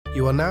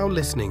You are now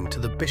listening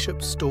to the Bishop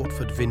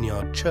Stortford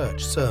Vineyard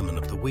Church Sermon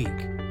of the Week.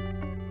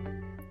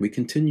 We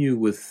continue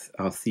with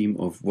our theme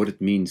of what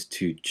it means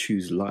to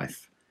choose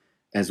life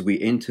as we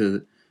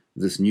enter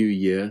this new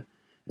year,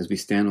 as we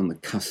stand on the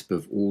cusp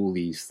of all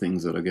these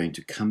things that are going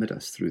to come at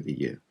us through the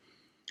year.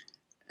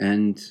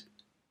 And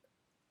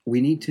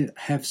we need to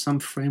have some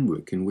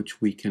framework in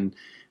which we can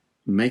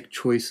make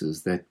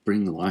choices that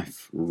bring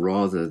life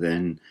rather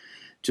than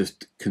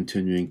just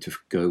continuing to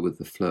go with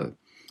the flow.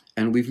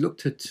 And we've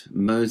looked at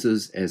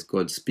Moses as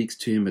God speaks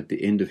to him at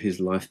the end of his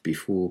life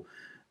before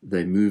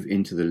they move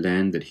into the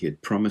land that he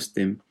had promised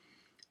them,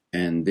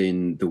 and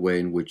then the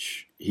way in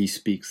which he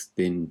speaks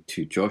then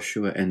to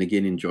Joshua, and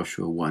again in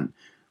Joshua 1,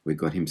 where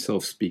God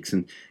himself speaks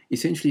and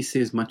essentially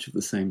says much of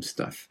the same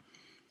stuff.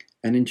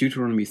 And in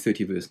Deuteronomy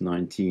 30 verse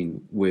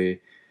 19, where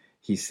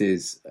he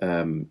says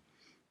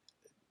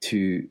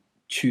to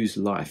choose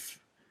life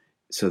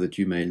so that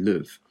you may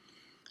live.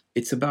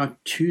 It's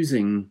about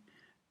choosing.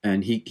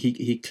 And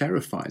he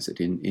clarifies it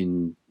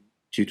in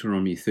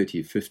Deuteronomy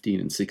 30, 15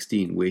 and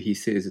 16, where he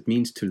says it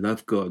means to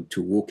love God,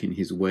 to walk in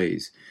his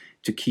ways,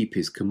 to keep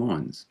his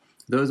commands.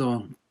 Those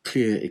are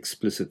clear,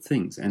 explicit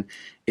things. And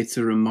it's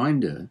a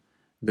reminder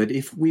that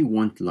if we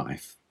want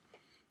life,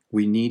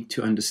 we need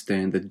to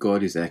understand that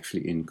God is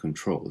actually in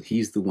control.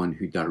 He's the one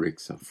who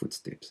directs our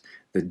footsteps,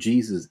 that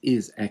Jesus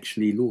is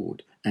actually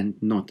Lord and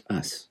not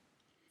us.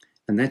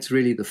 And that's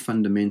really the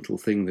fundamental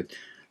thing that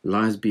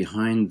lies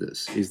behind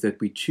this, is that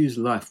we choose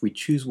life. We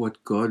choose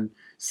what God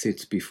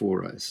sets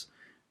before us.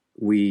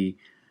 We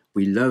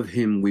love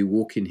him. We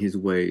walk in his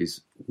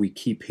ways. We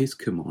keep his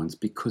commands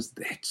because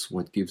that's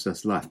what gives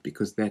us life,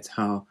 because that's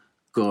how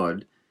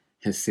God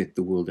has set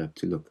the world up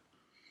to look.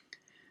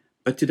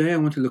 But today I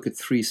want to look at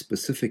three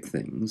specific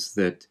things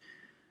that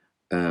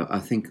I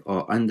think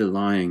are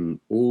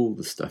underlying all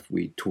the stuff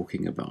we're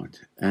talking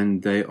about.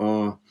 And they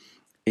are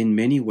in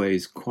many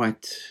ways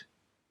quite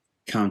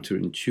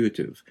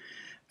counterintuitive.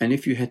 And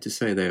if you had to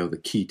say they are the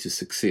key to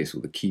success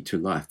or the key to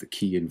life, the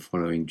key in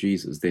following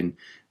Jesus, then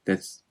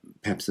that's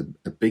perhaps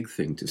a big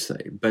thing to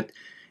say. But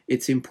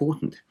it's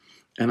important.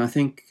 And I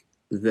think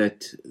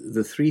that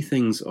the three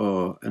things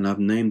are, and I've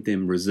named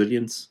them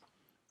resilience,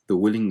 the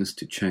willingness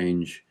to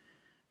change,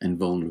 and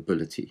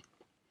vulnerability.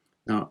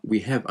 Now,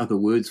 we have other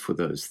words for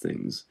those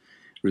things.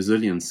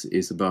 Resilience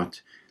is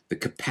about the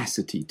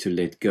capacity to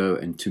let go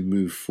and to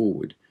move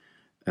forward.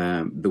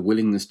 The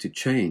willingness to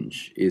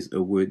change is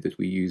a word that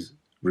we use,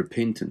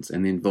 repentance,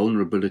 and then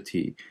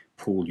vulnerability,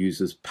 Paul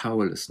uses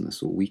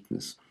powerlessness or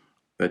weakness.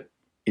 But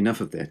enough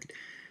of that,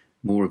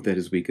 more of that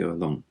as we go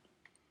along.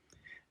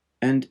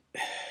 And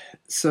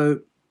so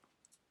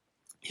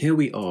here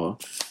we are,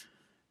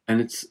 and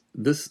it's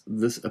this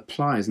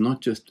applies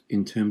not just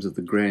in terms of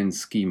the grand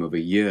scheme of a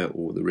year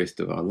or the rest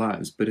of our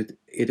lives, but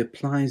it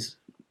applies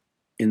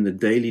in the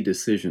daily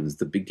decisions,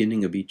 the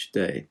beginning of each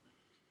day,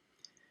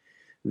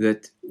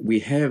 that we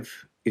have,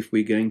 if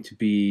we're going to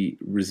be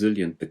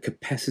resilient, the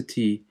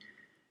capacity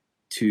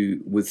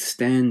to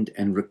withstand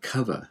and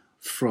recover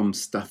from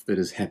stuff that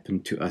has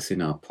happened to us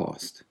in our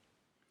past.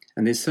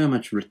 And there's so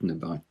much written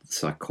about the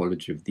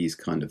psychology of these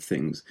kind of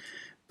things.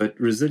 But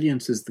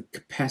resilience is the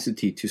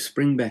capacity to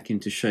spring back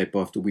into shape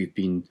after we've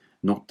been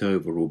knocked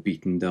over or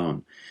beaten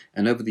down.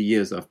 And over the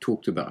years, I've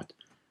talked about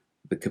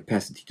the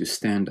capacity to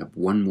stand up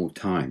one more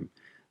time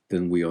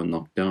than we are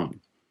knocked down.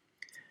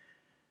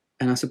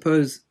 And I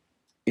suppose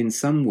in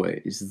some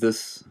ways,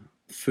 this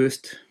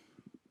first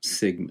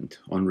segment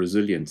on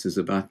resilience is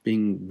about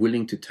being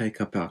willing to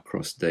take up our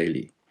cross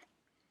daily.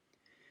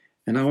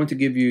 And I want to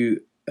give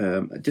you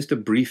just a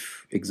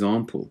brief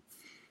example.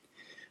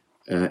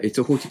 It's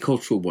a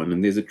horticultural one,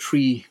 and there's a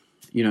tree,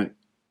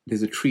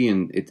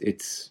 and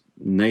it's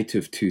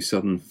native to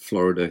southern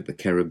Florida, the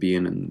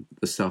Caribbean, and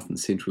the South and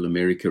Central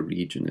America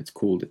region. It's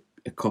called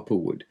a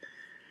copperwood.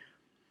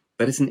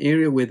 But it's an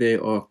area where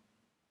there are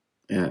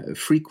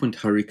frequent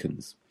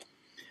hurricanes.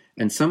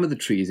 And some of the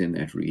trees in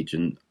that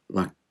region,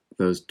 like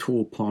those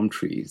tall palm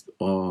trees,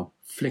 are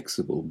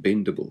flexible,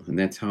 bendable, and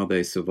that's how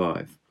they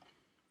survive.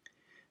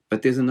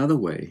 But there's another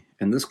way,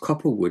 and this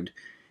copperwood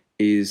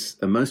is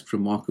a most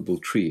remarkable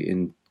tree.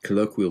 In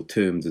colloquial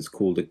terms, it's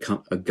called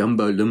a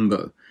gumbo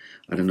limbo.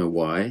 I don't know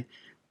why,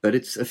 but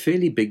it's a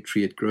fairly big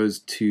tree. It grows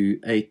to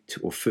 8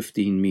 or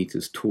 15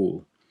 meters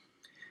tall.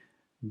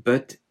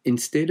 But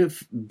instead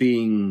of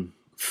being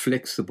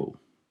flexible,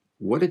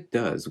 what it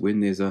does when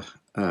there's a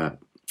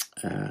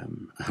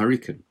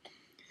hurricane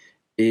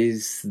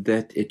is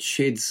that it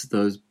sheds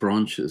those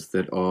branches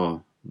that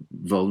are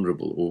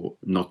vulnerable or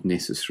not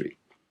necessary.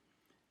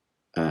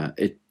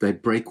 They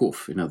break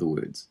off, in other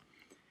words,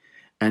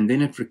 and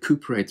then it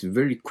recuperates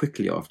very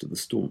quickly after the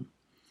storm.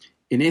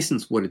 In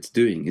essence, what it's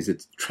doing is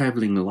it's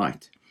traveling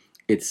light.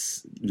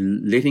 It's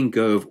letting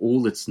go of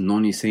all that's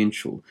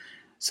non-essential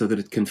so that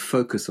it can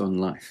focus on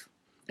life.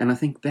 And I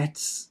think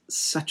that's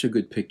such a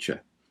good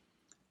picture,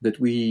 that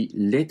we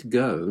let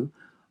go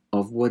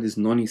of what is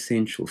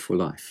non-essential for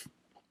life.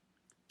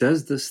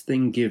 Does this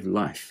thing give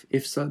life?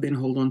 If so, then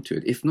hold on to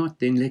it. If not,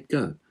 then let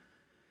go.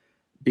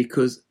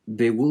 Because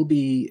there will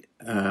be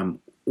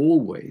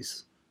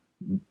always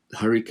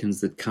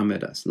hurricanes that come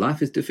at us.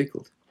 Life is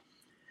difficult.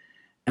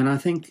 And I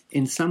think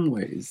in some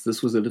ways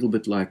this was a little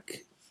bit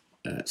like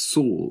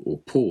Saul or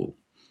Paul.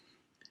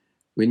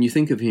 When you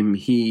think of him,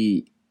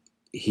 he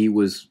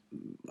was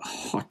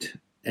hot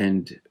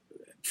and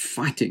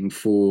fighting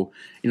for,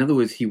 in other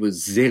words, he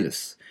was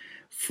zealous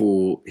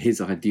for his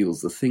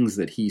ideals, the things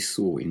that he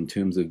saw in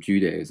terms of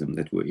Judaism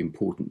that were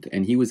important.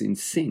 And he was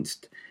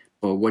incensed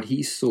by what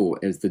he saw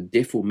as the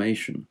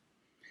deformation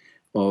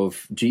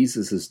of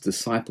Jesus's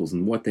disciples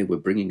and what they were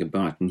bringing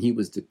about. And he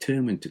was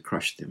determined to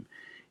crush them.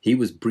 He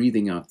was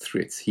breathing out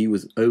threats. He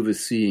was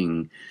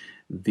overseeing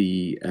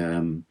the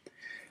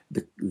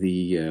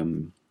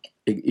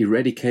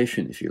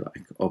eradication, if you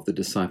like, of the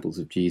disciples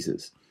of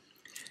Jesus.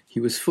 He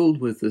was filled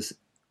with this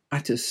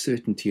utter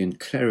certainty and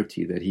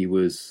clarity that he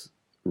was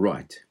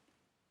right.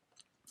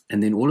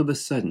 And then all of a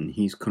sudden,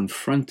 he's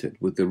confronted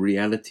with the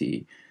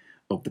reality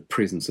of the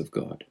presence of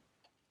God.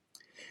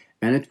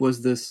 And it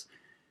was this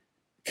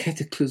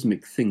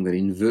cataclysmic thing that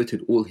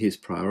inverted all his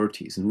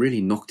priorities and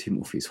really knocked him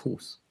off his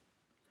horse.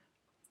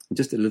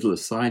 Just a little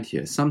aside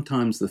here,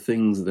 sometimes the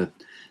things that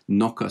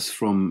knock us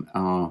from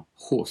our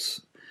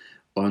horse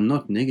are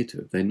not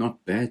negative. They're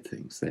not bad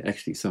things. They're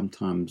actually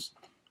sometimes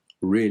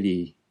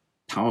really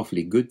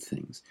powerfully good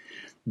things.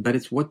 But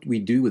it's what we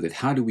do with it.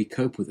 How do we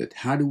cope with it?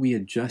 How do we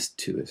adjust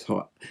to it?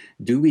 How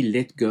do we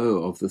let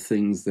go of the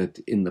things that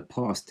in the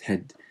past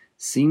had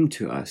seemed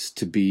to us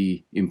to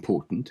be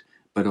important,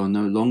 but are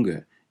no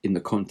longer in the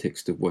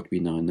context of what we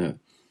now know?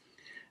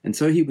 And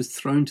so he was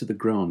thrown to the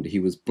ground. He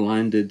was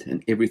blinded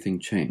and everything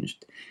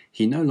changed.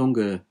 He no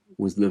longer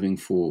was living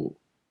for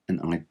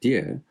an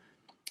idea,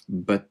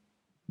 but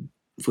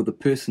for the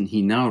person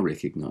he now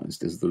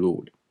recognized as the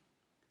Lord.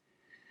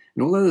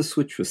 And although the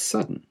switch was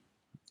sudden,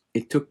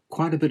 it took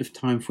quite a bit of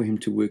time for him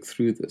to work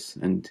through this.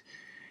 And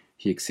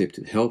he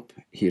accepted help.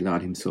 He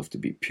allowed himself to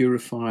be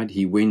purified.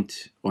 He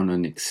went on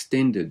an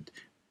extended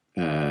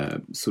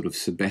sort of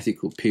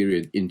sabbatical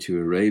period into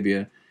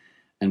Arabia.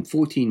 And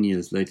 14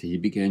 years later, he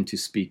began to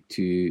speak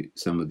to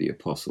some of the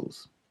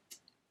apostles.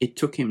 It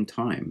took him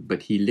time,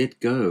 but he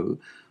let go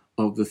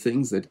of the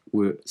things that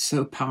were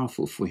so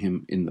powerful for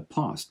him in the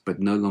past, but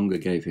no longer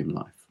gave him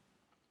life.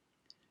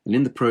 And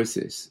in the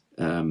process,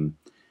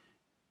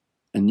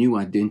 a new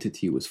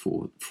identity was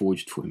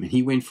forged for him. And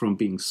he went from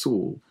being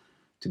Saul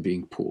to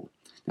being Paul.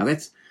 Now,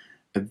 that's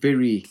a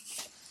very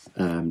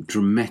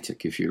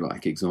dramatic, if you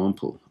like,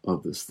 example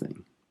of this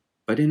thing.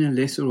 But in a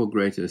lesser or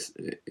greater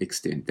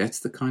extent, that's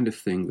the kind of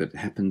thing that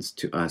happens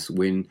to us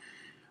when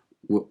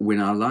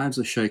our lives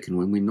are shaken,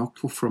 when we're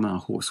knocked off from our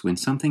horse, when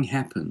something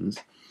happens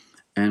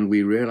and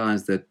we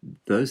realize that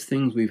those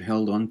things we've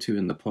held on to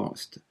in the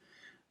past,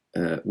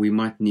 we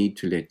might need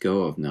to let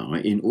go of now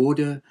in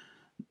order,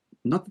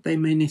 not that they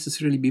may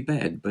necessarily be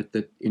bad, but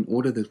that in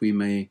order that we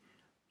may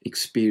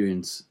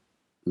experience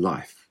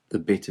life, the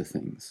better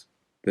things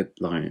that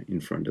lie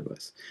in front of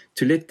us.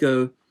 To let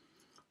go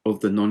of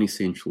the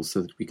non-essentials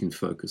so that we can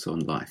focus on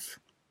life.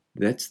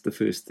 That's the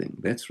first thing.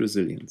 That's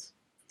resilience.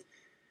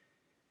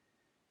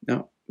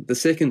 Now, the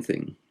second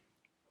thing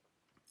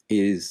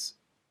is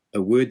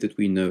a word that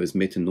we know as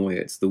metanoia.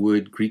 It's the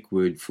Greek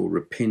word for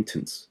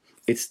repentance.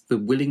 It's the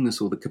willingness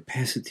or the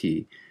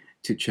capacity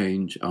to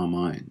change our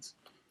minds.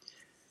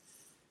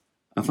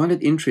 I find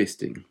it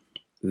interesting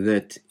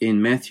that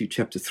in Matthew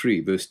chapter 3,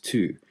 verse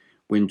 2,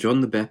 when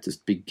John the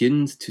Baptist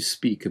begins to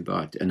speak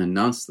about and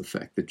announce the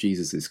fact that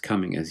Jesus is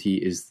coming as he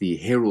is the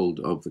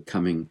herald of the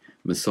coming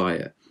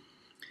Messiah,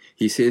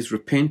 he says,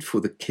 "Repent, for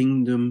the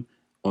kingdom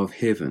of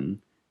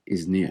heaven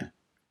is near."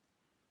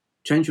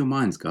 Change your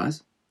minds,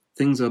 guys.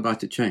 Things are about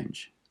to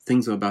change.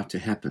 Things are about to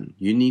happen.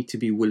 You need to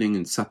be willing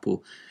and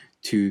supple,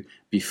 to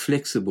be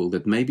flexible,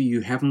 that maybe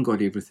you haven't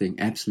got everything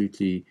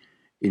absolutely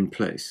in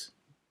place.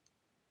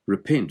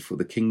 Repent, for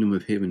the kingdom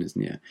of heaven is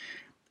near.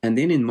 And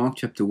then in Mark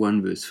chapter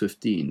 1, verse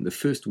 15, the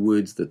first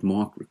words that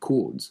Mark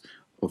records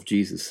of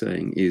Jesus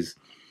saying is,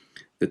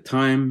 "The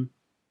time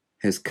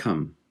has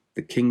come.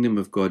 The kingdom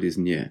of God is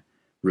near.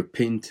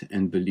 Repent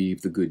and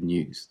believe the good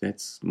news."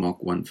 That's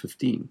Mark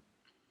 1:15.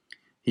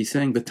 He's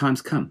saying the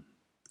time's come.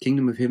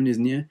 Kingdom of heaven is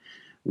near.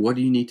 What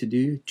do you need to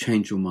do?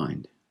 Change your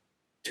mind.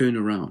 Turn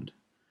around.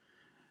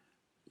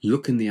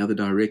 Look in the other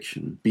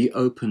direction. Be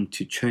open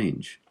to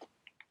change.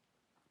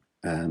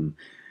 To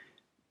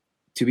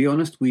be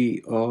honest,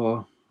 we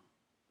are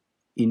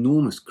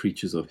enormous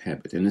creatures of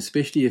habit, and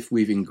especially if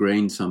we've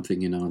ingrained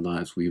something in our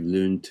lives, we've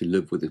learned to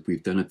live with it,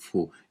 we've done it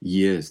for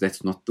years,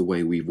 that's not the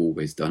way we've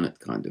always done it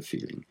kind of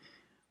feeling.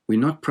 We're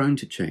not prone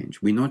to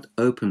change. We're not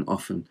open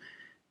often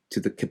to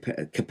the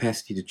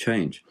capacity to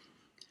change.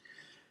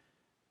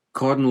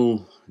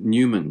 Cardinal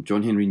Newman,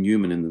 John Henry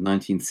Newman in the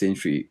 19th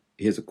century,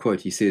 here's a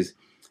quote. He says,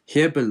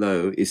 "Here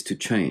below is to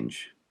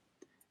change,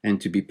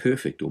 and to be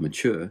perfect or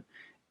mature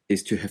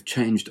is to have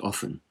changed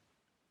often."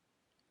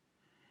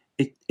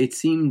 It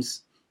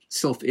seems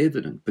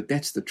self-evident, but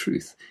that's the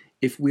truth.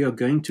 If we are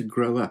going to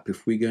grow up,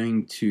 if we're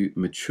going to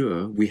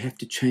mature, we have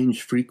to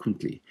change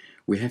frequently.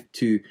 We have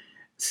to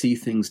see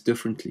things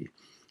differently.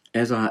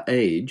 As I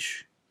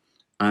age,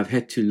 I've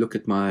had to look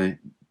at my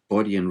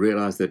body and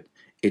realize that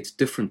it's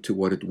different to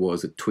what it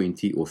was at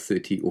 20 or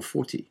 30 or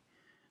 40.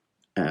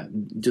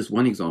 Just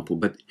one example,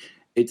 but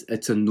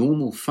it's a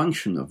normal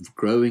function of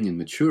growing and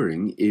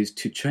maturing is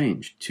to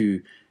change,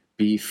 to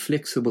be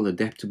flexible,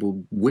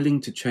 adaptable, willing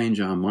to change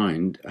our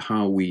mind,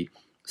 how we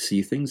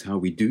see things, how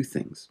we do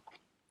things.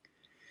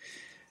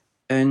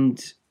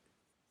 And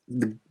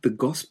the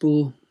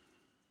gospel,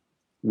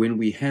 when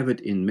we have it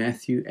in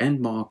Matthew and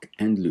Mark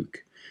and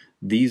Luke,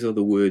 these are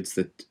the words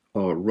that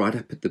are right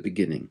up at the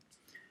beginning.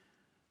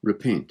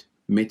 Repent,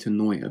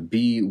 metanoia,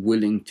 be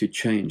willing to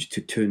change,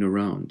 to turn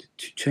around,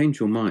 to change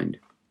your mind.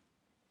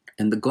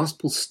 And the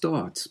gospel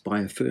starts by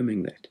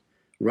affirming that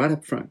right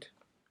up front.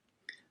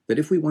 That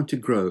if we want to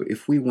grow,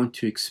 if we want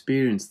to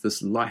experience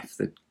this life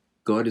that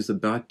God is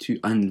about to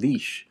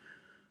unleash,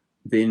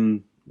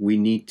 then we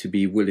need to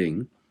be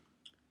willing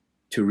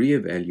to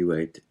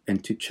reevaluate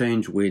and to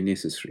change where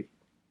necessary.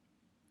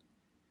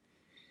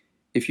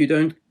 If you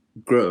don't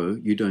grow,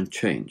 you don't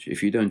change.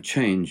 If you don't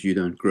change, you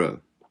don't grow.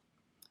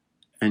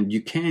 And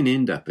you can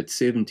end up at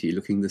 70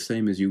 looking the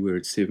same as you were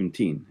at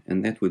 17,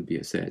 and that would be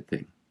a sad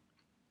thing.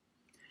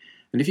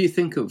 And if you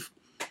think of,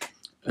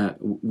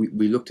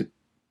 we looked at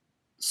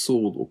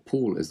Saul or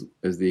Paul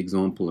as the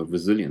example of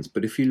resilience,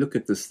 but if you look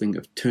at this thing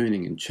of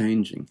turning and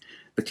changing,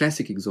 the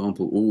classic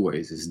example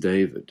always is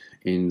David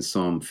in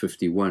Psalm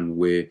 51,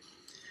 where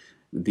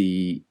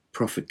the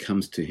prophet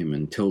comes to him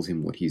and tells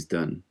him what he's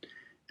done,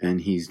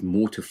 and he's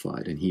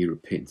mortified and he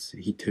repents.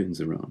 He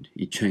turns around,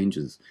 he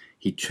changes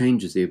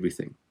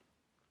everything.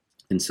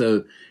 And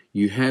so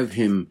you have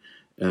him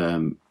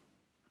in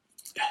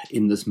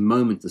this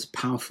moment, this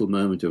powerful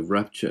moment of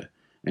rupture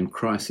and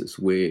crisis,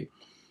 where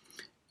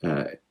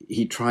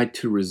he tried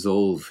to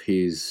resolve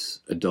his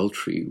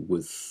adultery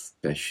with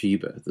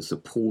Bathsheba. This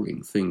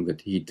appalling thing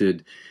that he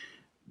did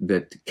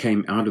that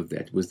came out of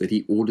that was that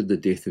he ordered the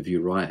death of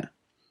Uriah.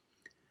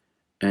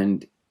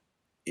 And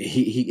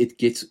it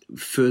gets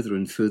further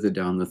and further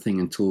down the thing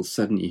until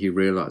suddenly he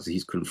realizes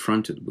he's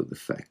confronted with the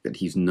fact that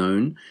he's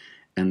known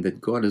and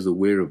that God is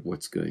aware of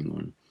what's going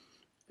on.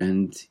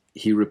 And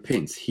he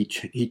repents. He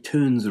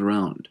turns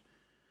around.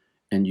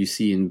 And you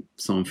see in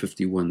Psalm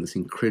 51 this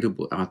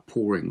incredible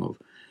outpouring of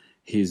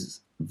his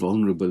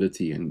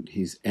vulnerability and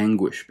his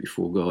anguish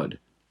before God.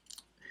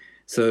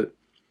 So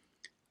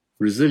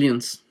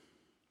resilience,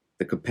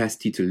 the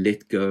capacity to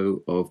let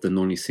go of the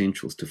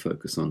non-essentials to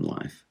focus on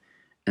life.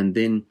 And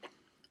then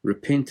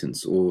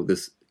repentance, or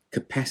this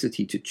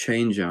capacity to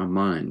change our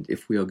mind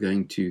if we are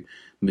going to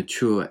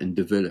mature and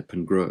develop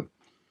and grow,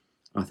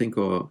 I think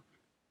are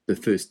the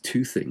first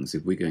two things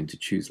if we're going to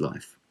choose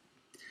life.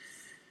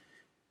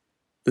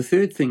 The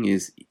third thing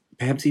is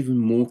perhaps even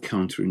more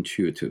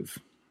counterintuitive,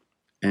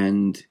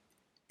 and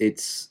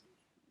it's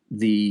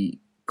the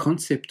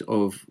concept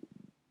of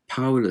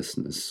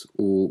powerlessness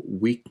or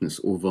weakness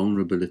or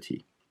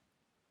vulnerability.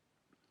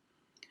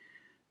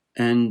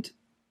 And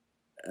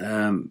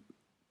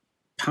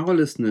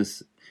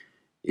powerlessness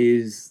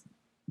is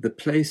the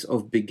place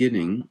of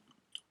beginning.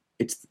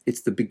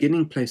 It's the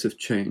beginning place of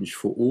change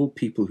for all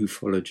people who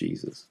follow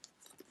Jesus.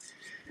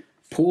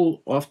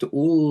 Paul, after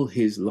all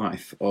his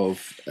life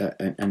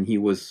and he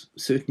was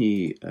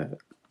certainly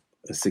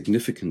a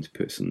significant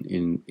person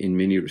in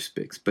many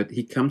respects, but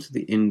he comes to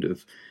the end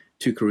of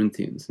 2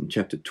 Corinthians in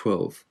chapter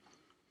 12,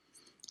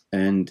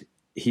 and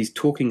he's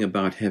talking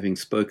about having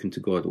spoken to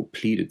God or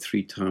pleaded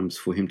 3 times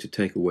for him to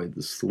take away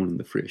this thorn in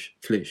the flesh,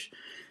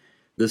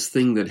 this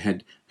thing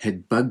that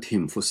had bugged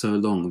him for so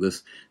long,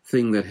 this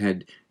thing that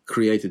had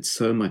created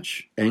so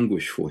much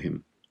anguish for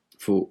him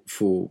for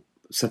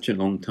such a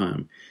long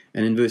time.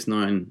 And in verse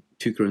 9,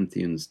 2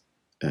 Corinthians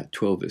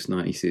 12, verse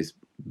 9, he says,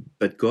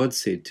 "But God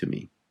said to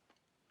me,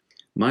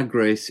 my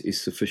grace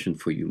is sufficient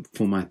for you,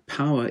 for my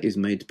power is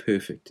made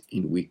perfect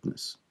in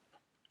weakness."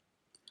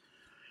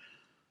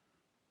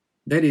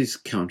 That is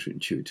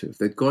counterintuitive,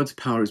 that God's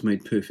power is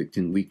made perfect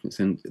in weakness.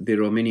 And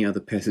there are many other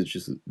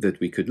passages that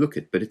we could look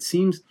at, but it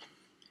seems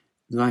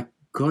like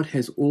God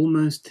has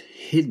almost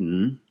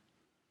hidden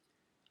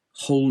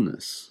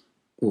wholeness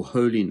or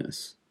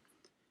holiness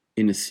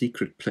in a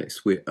secret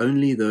place where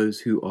only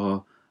those who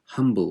are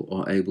humble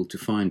are able to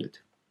find it.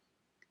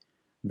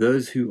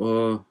 Those who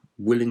are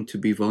willing to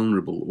be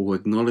vulnerable or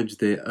acknowledge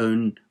their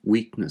own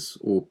weakness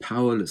or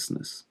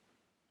powerlessness.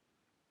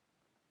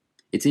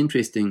 It's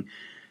interesting,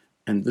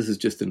 and this is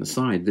just an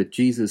aside, that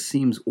Jesus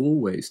seems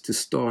always to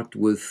start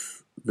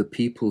with the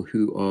people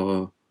who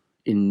are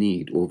in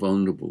need or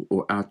vulnerable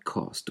or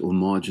outcast or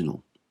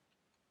marginal,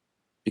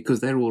 because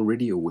they're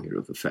already aware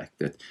of the fact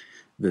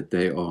that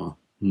they are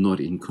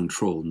not in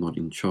control, not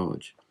in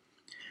charge.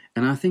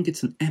 And I think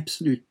it's an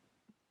absolute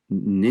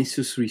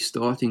necessary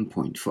starting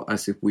point for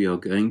us if we are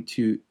going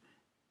to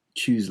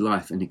choose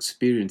life and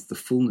experience the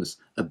fullness,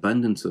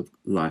 abundance of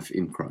life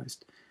in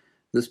Christ.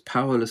 This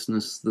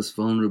powerlessness, this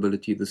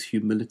vulnerability, this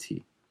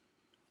humility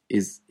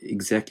is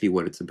exactly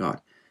what it's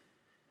about.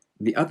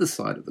 The other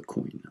side of the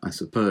coin, I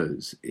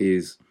suppose,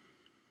 is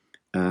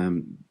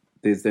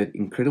there's that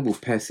incredible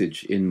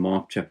passage in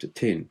Mark chapter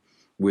 10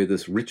 where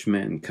this rich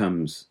man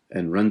comes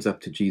and runs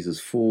up to Jesus,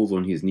 falls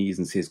on his knees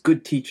and says,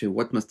 "Good teacher,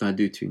 what must I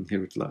do to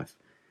inherit life?"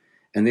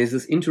 And there's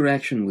this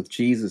interaction with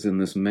Jesus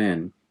and this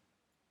man.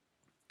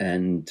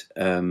 And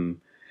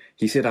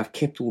he said, "I've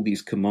kept all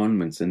these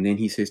commandments." And then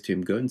he says to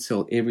him, "Go and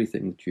sell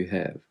everything that you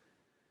have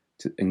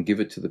and give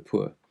it to the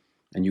poor,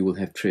 and you will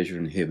have treasure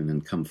in heaven,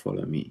 and come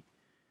follow me."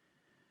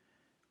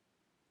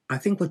 I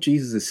think what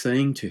Jesus is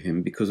saying to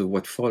him, because of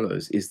what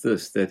follows, is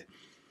this, that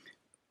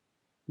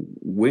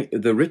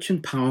the rich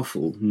and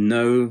powerful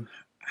know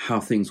how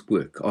things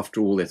work. After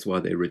all, that's why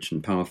they're rich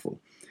and powerful.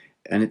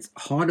 And it's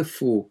harder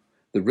for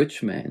the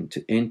rich man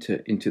to enter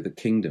into the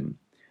kingdom.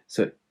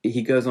 So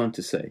he goes on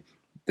to say,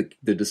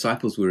 the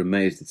disciples were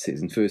amazed, it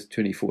says. In verse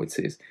 24, it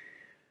says,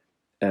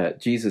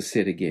 Jesus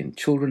said again,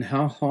 "Children,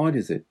 how hard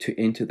is it to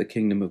enter the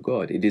kingdom of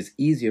God? It is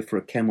easier for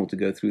a camel to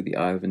go through the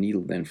eye of a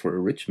needle than for a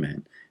rich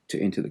man to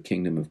enter the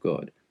kingdom of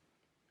God."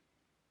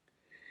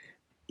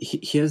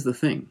 Here's the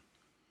thing.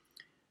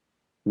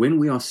 When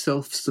we are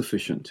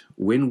self-sufficient,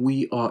 when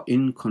we are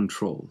in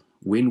control,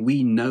 when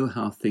we know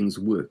how things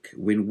work,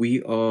 when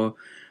we are,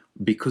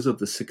 because of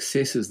the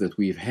successes that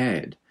we've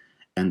had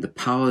and the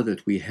power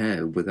that we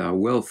have with our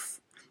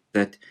wealth,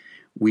 that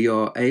we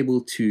are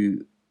able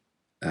to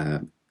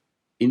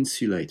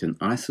insulate and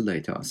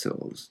isolate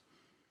ourselves,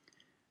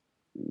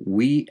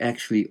 we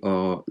actually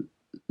are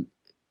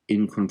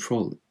in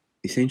control,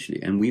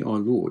 essentially, and we are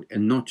Lord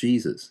and not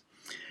Jesus.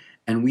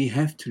 And we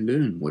have to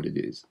learn what it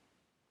is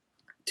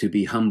to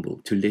be humble,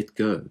 to let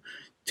go,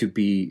 to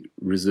be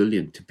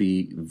resilient, to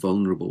be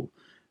vulnerable,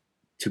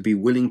 to be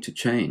willing to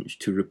change,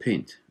 to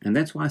repent. And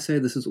that's why I say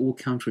this is all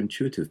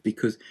counterintuitive,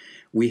 because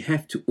we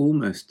have to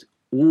almost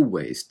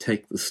always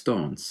take the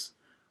stance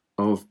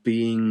of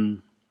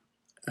being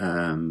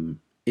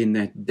in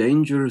that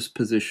dangerous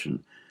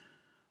position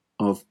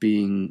of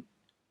being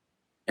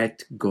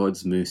at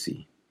God's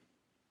mercy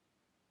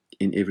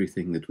in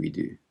everything that we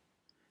do.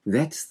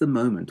 That's the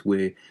moment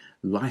where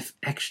life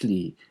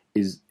actually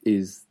is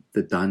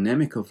the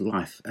dynamic of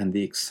life, and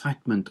the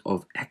excitement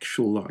of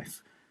actual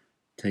life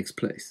takes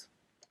place.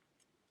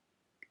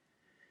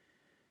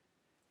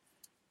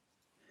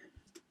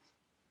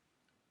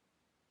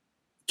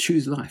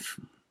 Choose life.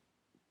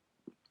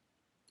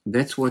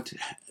 That's what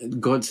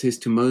God says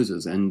to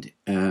Moses, and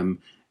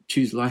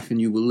choose life and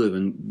you will live.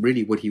 And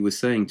really what he was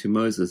saying to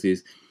Moses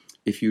is,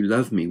 if you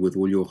love me with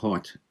all your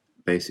heart,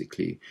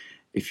 basically,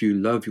 if you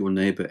love your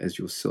neighbor as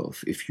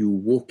yourself, if you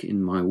walk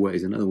in my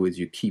ways, in other words,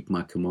 you keep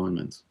my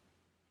commandments,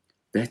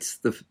 that's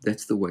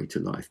the way to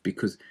life,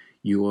 because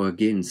you are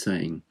again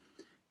saying,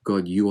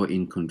 God, you are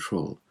in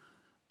control.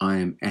 I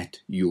am at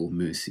your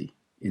mercy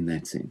in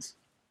that sense.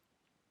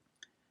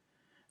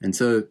 And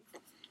so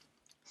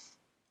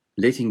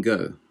letting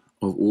go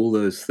of all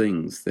those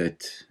things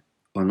that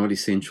are not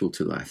essential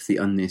to life, the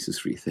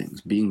unnecessary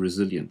things, being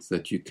resilient,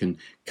 that you can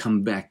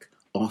come back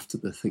after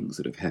the things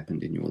that have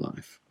happened in your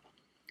life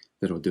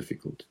that are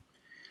difficult,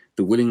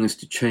 the willingness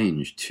to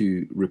change,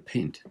 to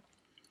repent,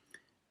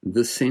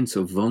 this sense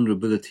of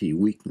vulnerability,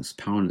 weakness,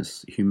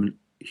 powerlessness,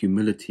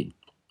 humility.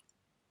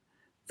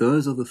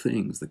 Those are the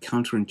things, the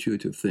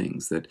counterintuitive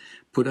things that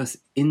put us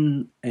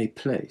in a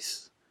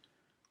place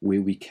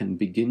where we can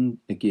begin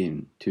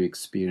again to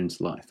experience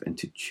life and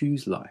to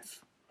choose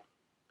life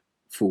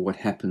for what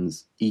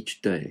happens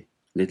each day,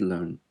 let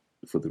alone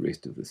for the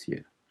rest of this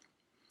year.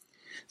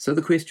 So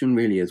the question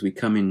really, as we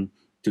come in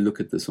to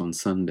look at this on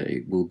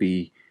Sunday, will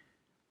be,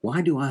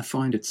 why do I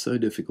find it so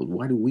difficult?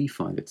 Why do we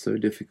find it so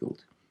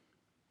difficult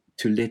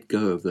to let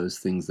go of those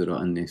things that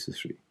are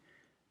unnecessary?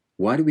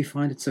 Why do we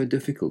find it so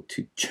difficult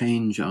to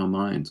change our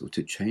minds or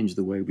to change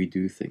the way we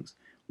do things?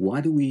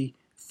 Why do we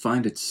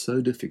find it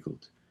so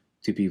difficult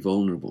to be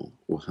vulnerable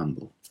or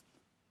humble?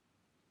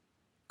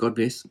 God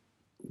bless.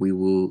 We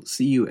will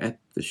see you at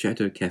the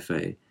Chateau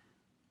Cafe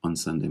on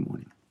Sunday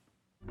morning.